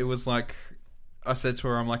her, it was like I said to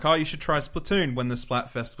her, I'm like, oh, you should try Splatoon when the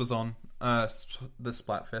Splatfest was on.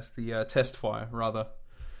 The Test Fire, rather.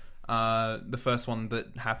 The first one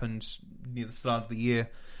that happened near the start of the year.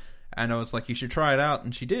 And I was like, you should try it out.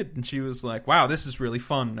 And she did. And she was like, wow, this is really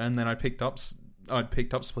fun. And then I'd picked up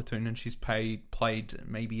Splatoon, and she's played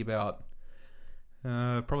maybe about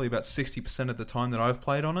probably about 60% of the time that I've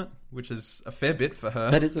played on it, which is a fair bit for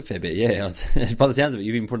her. That is a fair bit, yeah. By the sounds of it,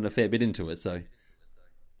 you've been putting a fair bit into it, so.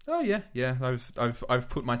 Oh yeah. I've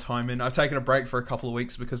put my time in. I've taken a break for a couple of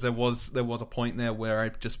weeks because there was a point there where I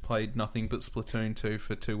just played nothing but Splatoon 2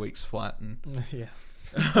 for 2 weeks flat, and Yeah.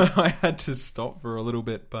 I had to stop for a little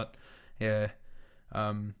bit. But yeah,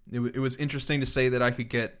 it was interesting to see that I could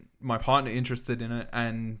get my partner interested in it,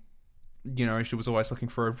 and she was always looking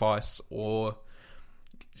for advice or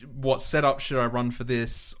what setup should I run for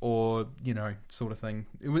this, or sort of thing.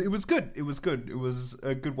 It was good. It was good. It was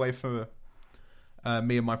a good way for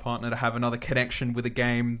me and my partner to have another connection with a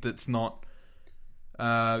game that's not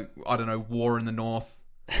I don't know, War in the North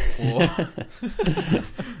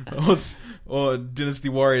or Dynasty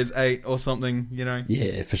Warriors 8 or something.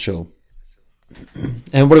 Yeah, for sure.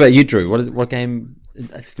 And what about you, Drew? What game,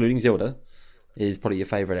 excluding Zelda, is probably your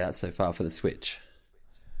favourite out so far for the Switch?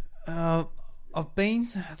 I've been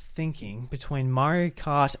thinking between Mario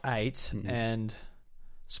Kart 8 and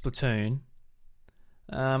Splatoon.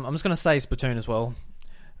 I'm just going to say Splatoon as well,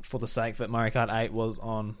 for the sake that Mario Kart 8 was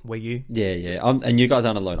on Wii U. Yeah. And you guys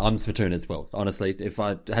aren't alone. I'm Splatoon as well. Honestly, if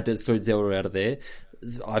I had to exclude Zelda out of there,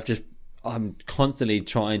 I'm constantly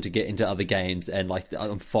trying to get into other games, and like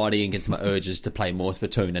I'm fighting against my urges to play more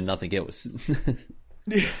Splatoon and nothing else.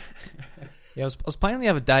 Yeah, I was playing the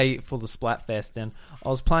other day for the Splatfest, and I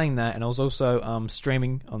was playing that, and I was also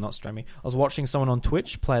streaming. Oh, not streaming. I was watching someone on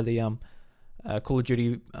Twitch play the Call of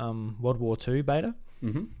Duty World War II beta,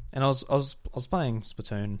 Mm-hmm. and I was playing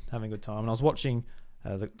Splatoon, having a good time, and I was watching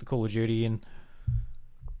the Call of Duty, and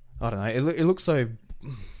I don't know, it looks so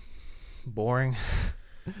boring.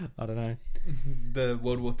 I don't know. The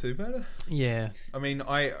World War II beta. Yeah. I mean,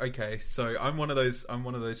 so I'm one of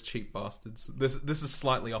those cheap bastards. This is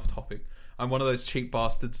slightly off topic. I'm one of those cheap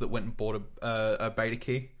bastards that went and bought a beta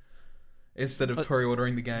key instead of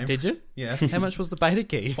pre-ordering the game. Did you? Yeah. How much was the beta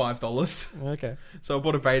key? $5. Okay. So I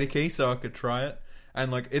bought a beta key so I could try it,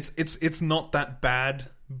 and like it's not that bad,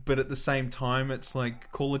 but at the same time, it's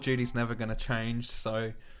like Call of Duty's never going to change.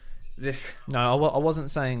 So No, I wasn't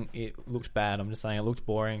saying it looked bad. I'm just saying it looked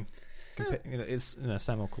boring. It's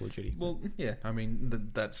same old Call of Duty. well, yeah. I mean,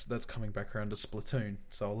 that's coming back around to Splatoon.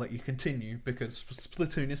 So I'll let you continue because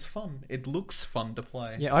Splatoon is fun. It looks fun to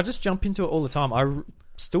play. Yeah, I just jump into it all the time.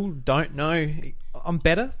 Still don't know. I'm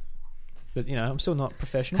better, but I'm still not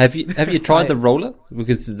professional. Have you tried the roller?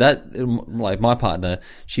 Because that, like my partner,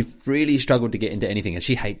 she really struggled to get into anything, and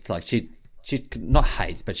she hates she not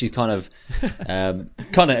hates, but she's kind of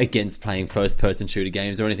against playing first person shooter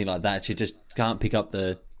games or anything like that. She just can't pick up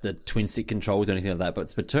the twin stick controls or anything like that. But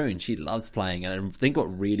Splatoon, she loves playing, and I think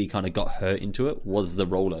what really kind of got her into it was the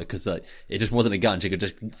roller, because it just wasn't a gun. She could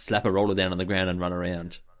just slap a roller down on the ground and run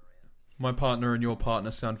around. My partner and your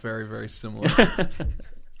partner sound very, very similar. I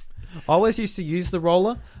always used to use the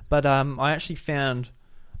roller, but I actually found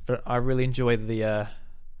that I really enjoy the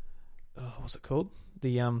what's it called?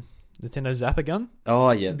 The Nintendo Zapper gun. Oh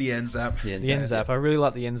yeah, The NZAP. The NZAP. I really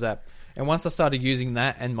like the NZAP. And once I started using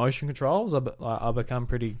that and motion controls, I become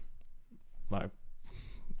pretty, like,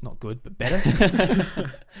 not good, but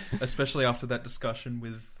better. Especially after that discussion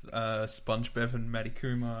with SpongeBob and Matty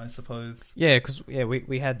Kuma, I suppose. Yeah, because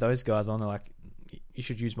we had those guys on. They're like, you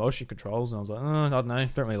should use motion controls, and I was like, I don't know,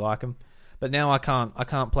 don't really like them. But now I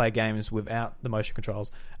can't play games without the motion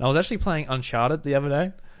controls. And I was actually playing Uncharted the other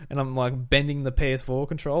day, and I'm like bending the PS4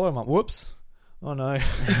 controller. I'm like, whoops. Oh no.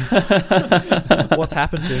 What's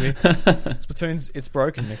happened to me? It's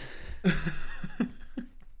broken me.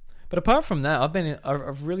 But apart from that,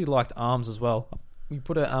 I've really liked ARMS as well. We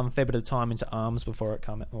put a fair bit of time into ARMS before it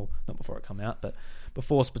come out. Well, not before it come out, but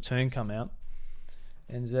before Splatoon come out.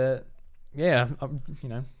 And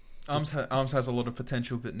ARMS has a lot of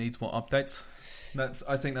potential, but needs more updates.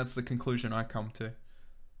 I think that's the conclusion I come to.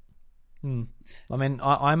 I mean,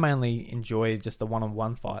 I mainly enjoy just the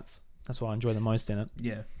one-on-one fights. That's what I enjoy the most in it.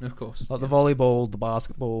 Yeah, of course. Like the volleyball, the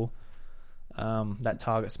basketball, that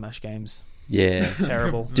target smash games. Yeah,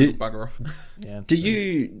 terrible. Bugger off. Yeah. Do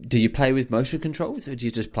you play with motion controls, or do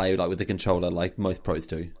you just play like with the controller, like most pros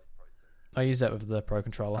do? I use that with the Pro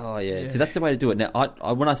Controller. Oh yeah, so that's the way to do it. Now,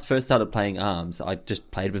 I when I first started playing ARMS, I just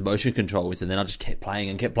played with motion controls, and then I just kept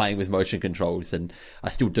playing with motion controls, and I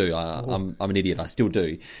still do. I'm an idiot. I still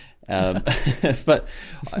do. But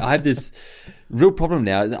I have this real problem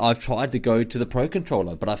now. I've tried to go to the Pro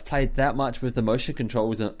Controller, but I've played that much with the motion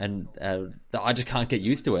controls, and I just can't get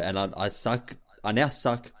used to it, and I suck. I now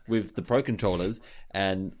suck with the Pro Controllers,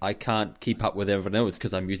 and I can't keep up with everyone else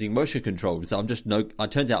because I'm using motion controls. So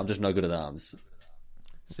it turns out I'm just no good at ARMS.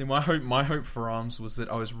 See, my hope for ARMS was that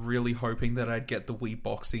I was really hoping that I'd get the Wii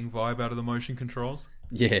boxing vibe out of the motion controls.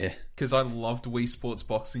 Yeah, because I loved Wii Sports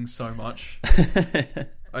Boxing so much.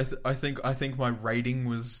 I think my rating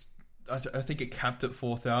was. I think it capped at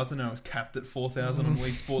 4,000, and I was capped at 4,000 on Wii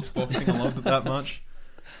Sports Boxing. I loved it that much.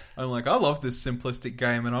 I'm like, I love this simplistic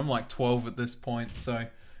game, and I'm like 12 at this point, so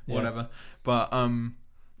whatever. Yeah. But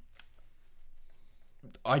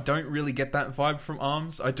I don't really get that vibe from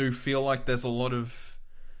ARMS. I do feel like there's a lot of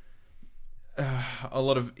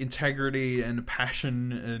integrity and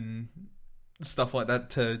passion and stuff like that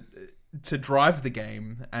to drive the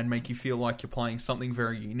game and make you feel like you're playing something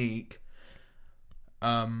very unique.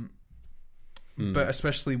 But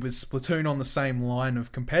especially with Splatoon on the same line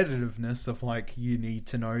of competitiveness of like, you need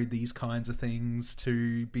to know these kinds of things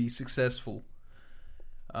to be successful.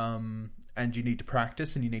 And you need to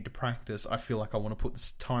practice, and you need to practice. I feel like I want to put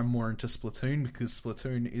this time more into Splatoon because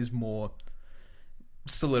Splatoon is more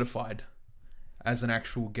solidified as an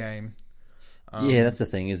actual game. Yeah, that's the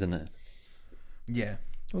thing, isn't it? Yeah.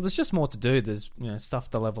 Well, there's just more to do. There's stuff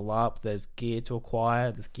to level up. There's gear to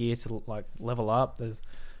acquire. There's gear to like level up. There's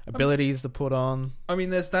abilities to put on. I mean,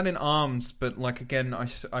 there's that in ARMS, but like again,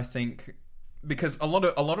 I think because a lot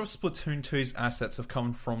of Splatoon 2's assets have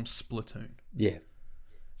come from Splatoon. Yeah.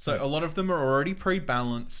 So a lot of them are already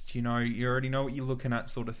pre-balanced. You already know what you're looking at,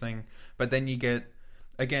 sort of thing. But then you get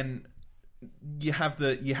again. You had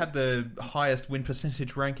the highest win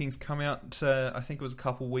percentage rankings come out. I think it was a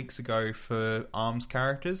couple weeks ago for ARMS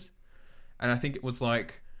characters, and I think it was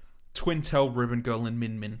like Twintel, Ribbon Girl, and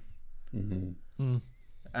Min Min. Mm-hmm.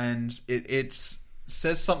 And it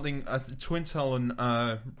says something. Twintel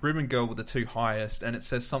and Ribbon Girl were the two highest, and it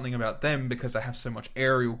says something about them because they have so much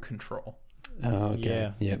aerial control. Oh,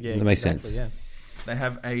 okay. Yeah, That makes sense. Yeah. They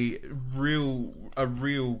have a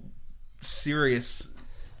real serious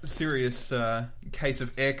case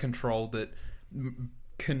of air control that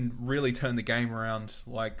can really turn the game around.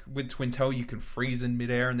 Like with Twintel, you can freeze in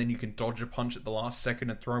midair and then you can dodge a punch at the last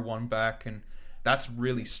second and throw one back, and that's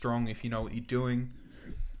really strong if you know what you're doing.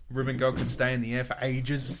 Ribbon Girl can stay in the air for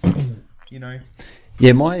ages, you know.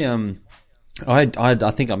 Yeah, my I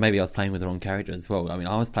think maybe I was playing with the wrong character as well. I mean,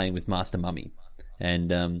 I was playing with Master Mummy,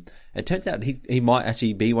 and it turns out he might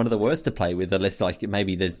actually be one of the worst to play with, unless like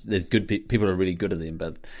maybe there's good people who are really good at him.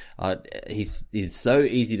 But he's so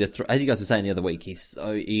easy to throw. As you guys were saying the other week, he's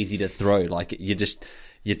so easy to throw. Like you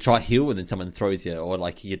try heal and then someone throws you, or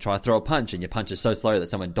like you try throw a punch and your punch is so slow that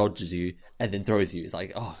someone dodges you and then throws you. It's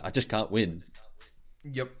like, oh, I just can't win.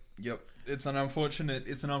 Yep. It's an unfortunate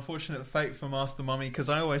fate for Master Mummy, because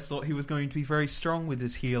I always thought he was going to be very strong with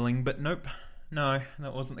his healing, but nope. No,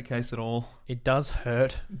 that wasn't the case at all. It does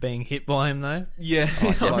hurt being hit by him, though. Yeah.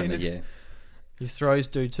 Oh, definitely, yeah. His throws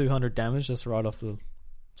do 200 damage just right off the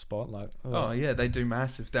spot. Like, oh yeah, they do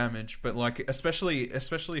massive damage. But like, especially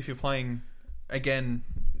if you're playing again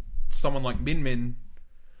someone like Min Min,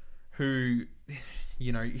 who,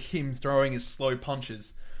 you know, him throwing his slow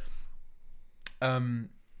punches.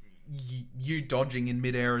 You dodging in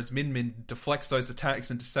midair as Min Min deflects those attacks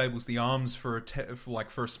and disables the arms for a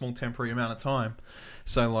small temporary amount of time.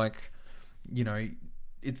 So like, you know,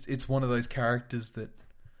 it's one of those characters that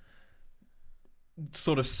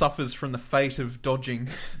sort of suffers from the fate of dodging.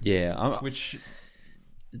 Yeah, which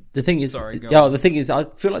the thing is, I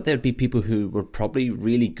feel like there'd be people who were probably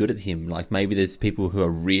really good at him. Like maybe there's people who are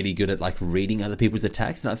really good at like reading other people's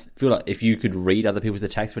attacks, and I feel like if you could read other people's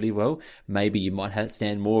attacks really well, maybe you might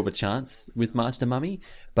stand more of a chance with Master Mummy.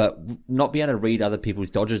 But not be able to read other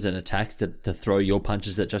people's dodges and attacks to throw your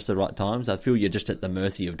punches at just the right times, I feel you're just at the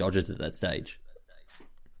mercy of dodges at that stage.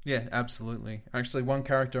 Yeah, absolutely. Actually, one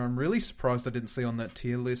character I'm really surprised I didn't see on that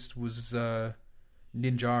tier list was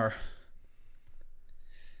Ninjara.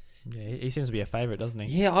 Yeah, he seems to be a favourite, doesn't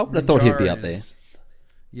he? Yeah, I would have thought he'd be up there.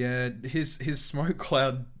 Yeah, his smoke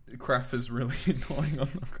cloud crap is really annoying.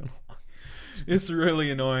 I'm not gonna lie, it's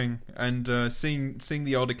really annoying. And seeing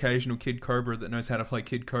the odd occasional Kid Cobra that knows how to play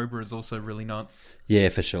Kid Cobra is also really nuts. Yeah,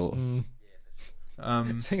 for sure.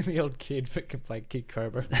 Seeing the old kid that can play Kid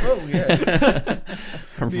Cobra. Oh yeah,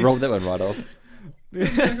 roll that one right off.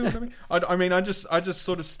 I mean, I just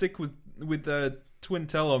sort of stick with the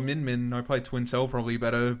Twintel or Min Min. I play Twintel probably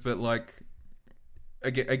better, but like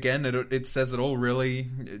again, it says it all really.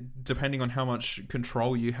 Depending on how much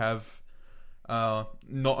control you have, not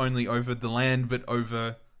only over the land but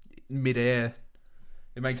over midair,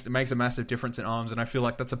 it makes a massive difference in arms. And I feel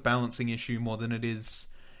like that's a balancing issue more than it is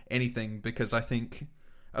anything, because I think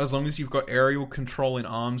as long as you've got aerial control in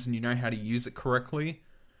arms and you know how to use it correctly,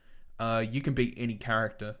 you can beat any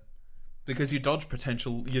character. Because your dodge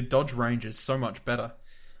range is so much better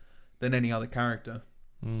than any other character.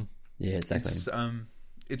 Yeah, exactly.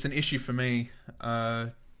 It's an issue for me.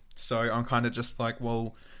 So I'm kind of just like,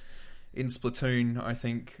 well, in Splatoon, I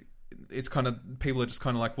think it's kind of, people are just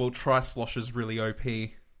kind of like, well, Tri-Slosh is really OP.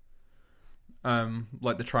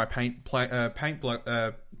 Like the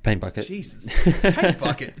paint bucket. Jesus, paint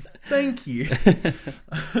bucket. Thank you.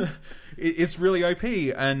 It's really OP,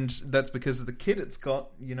 and that's because of the kit it's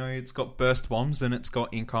got. You know, it's got burst bombs and it's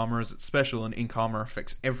got ink armor as its special, and ink armor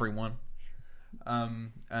affects everyone.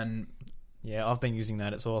 And yeah, I've been using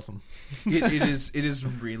that. It's awesome. it is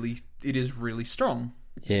really strong.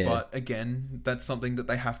 Yeah. But again, that's something that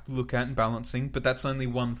they have to look at and balancing. But that's only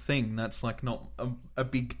one thing. That's like not a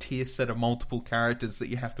big tier set of multiple characters that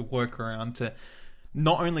you have to work around to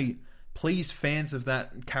not only please fans of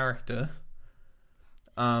that character,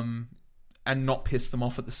 and not piss them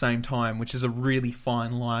off at the same time, which is a really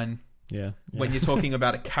fine line. Yeah. When you're talking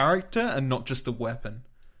about a character and not just a weapon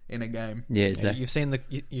in a game. Yeah, exactly.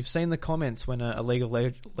 You've seen the comments when a League of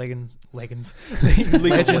Legends patch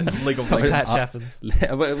happens.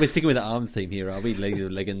 We're sticking with the arms theme here, are we? League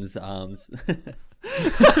of Legends arms.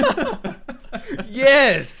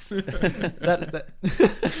 Yes. that.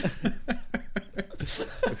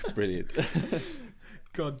 Brilliant.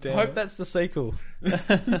 God damn. Hope that's the sequel.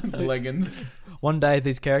 Leggings. One day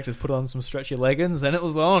these characters put on some stretchy leggings and it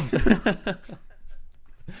was on.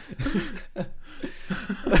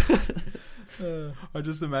 I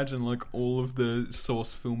just imagine like all of the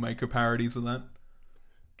Source filmmaker parodies of that.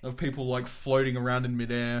 of people like floating around in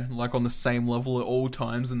midair, like on the same level at all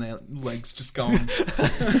times, and their legs just going.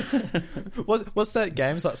 What's that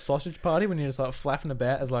game? It's like Sausage Party when you're just like flapping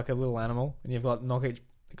about as like a little animal, and you've got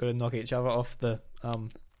to knock each other off the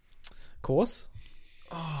course.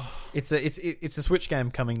 Oh, it's a Switch game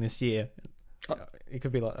coming this year. It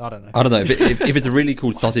could be like I don't know. I don't know, but if it's a really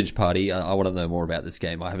cool sausage party, I want to know more about this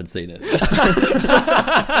game. I haven't seen it.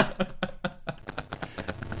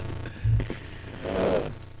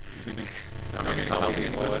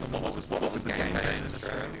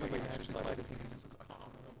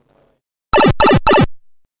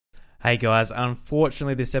 Hey guys,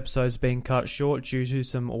 unfortunately this episode's been cut short due to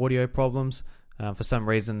some audio problems. For some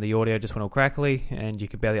reason the audio just went all crackly and you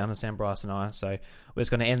could barely understand Bryce and I, so we're just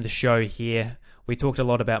going to end the show here. We talked a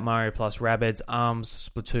lot about Mario plus Rabbids, ARMS,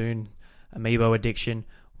 Splatoon, Amiibo addiction.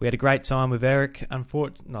 We had a great time with Eric.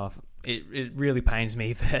 It really pains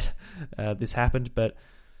me that this happened, but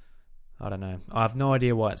I don't know. I have no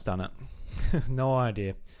idea why it's done it. No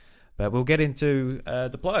idea. But we'll get into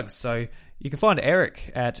the plugs. So you can find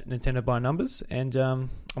Eric at Nintendo by Numbers, and I'm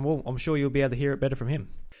sure you'll be able to hear it better from him.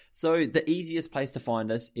 So the easiest place to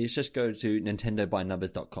find us is just go to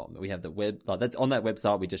nintendobynumbers.com. We have the web, that's on that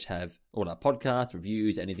website. We just have all our podcasts,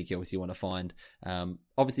 reviews, anything else you want to find.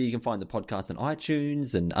 Obviously you can find the podcast on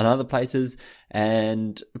iTunes and other places,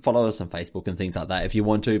 and follow us on Facebook and things like that if you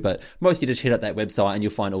want to, but mostly just hit up that website and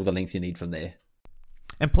you'll find all the links you need from there.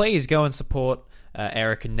 And please go and support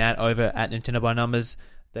Eric and Nat over at Nintendo by Numbers.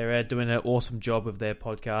 They're doing an awesome job with their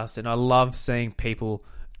podcast, and I love seeing people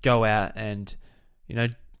go out and,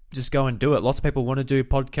 just go and do it. Lots of people want to do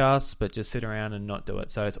podcasts, but just sit around and not do it.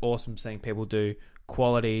 So it's awesome seeing people do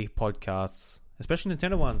quality podcasts, especially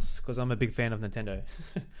Nintendo ones, because I'm a big fan of Nintendo.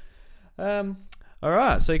 All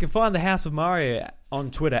right, so you can find the House of Mario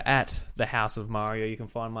on Twitter at the House of Mario. You can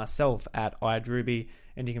find myself at iDruby,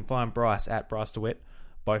 and you can find Bryce at Bryce DeWitt.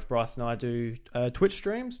 Both Bryce and I do Twitch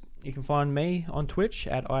streams. You can find me on Twitch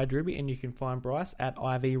at iDruby, and you can find Bryce at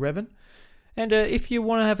IVRevan. And if you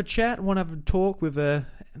want to have a chat, want to have a talk with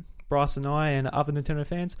Bryce and I and other Nintendo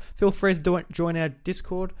fans, feel free to join our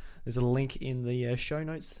Discord. There's a link in the show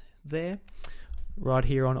notes there, right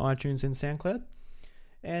here on iTunes and SoundCloud.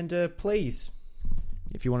 And please,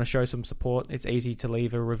 if you want to show some support, it's easy to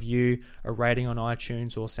leave a review, a rating on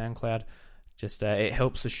iTunes or SoundCloud. Just it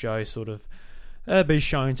helps the show sort of be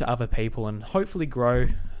shown to other people and hopefully grow.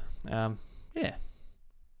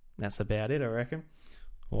 That's about it, I reckon.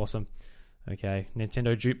 Awesome. Okay,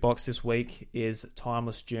 Nintendo Jukebox this week is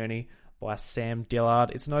Timeless Journey by Sam Dillard.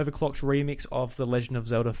 It's an overclocked remix of the Legend of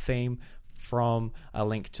Zelda theme from A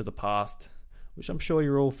Link to the Past, which I'm sure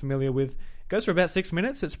you're all familiar with. It goes for about 6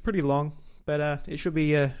 minutes. It's pretty long, but it should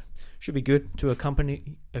be good to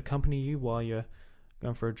accompany you while you're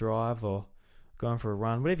going for a drive or going for a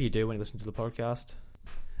run, whatever you do when you listen to the podcast.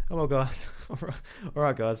 Oh well, guys. All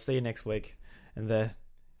right, guys. See you next week, and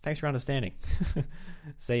thanks for understanding.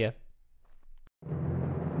 See ya.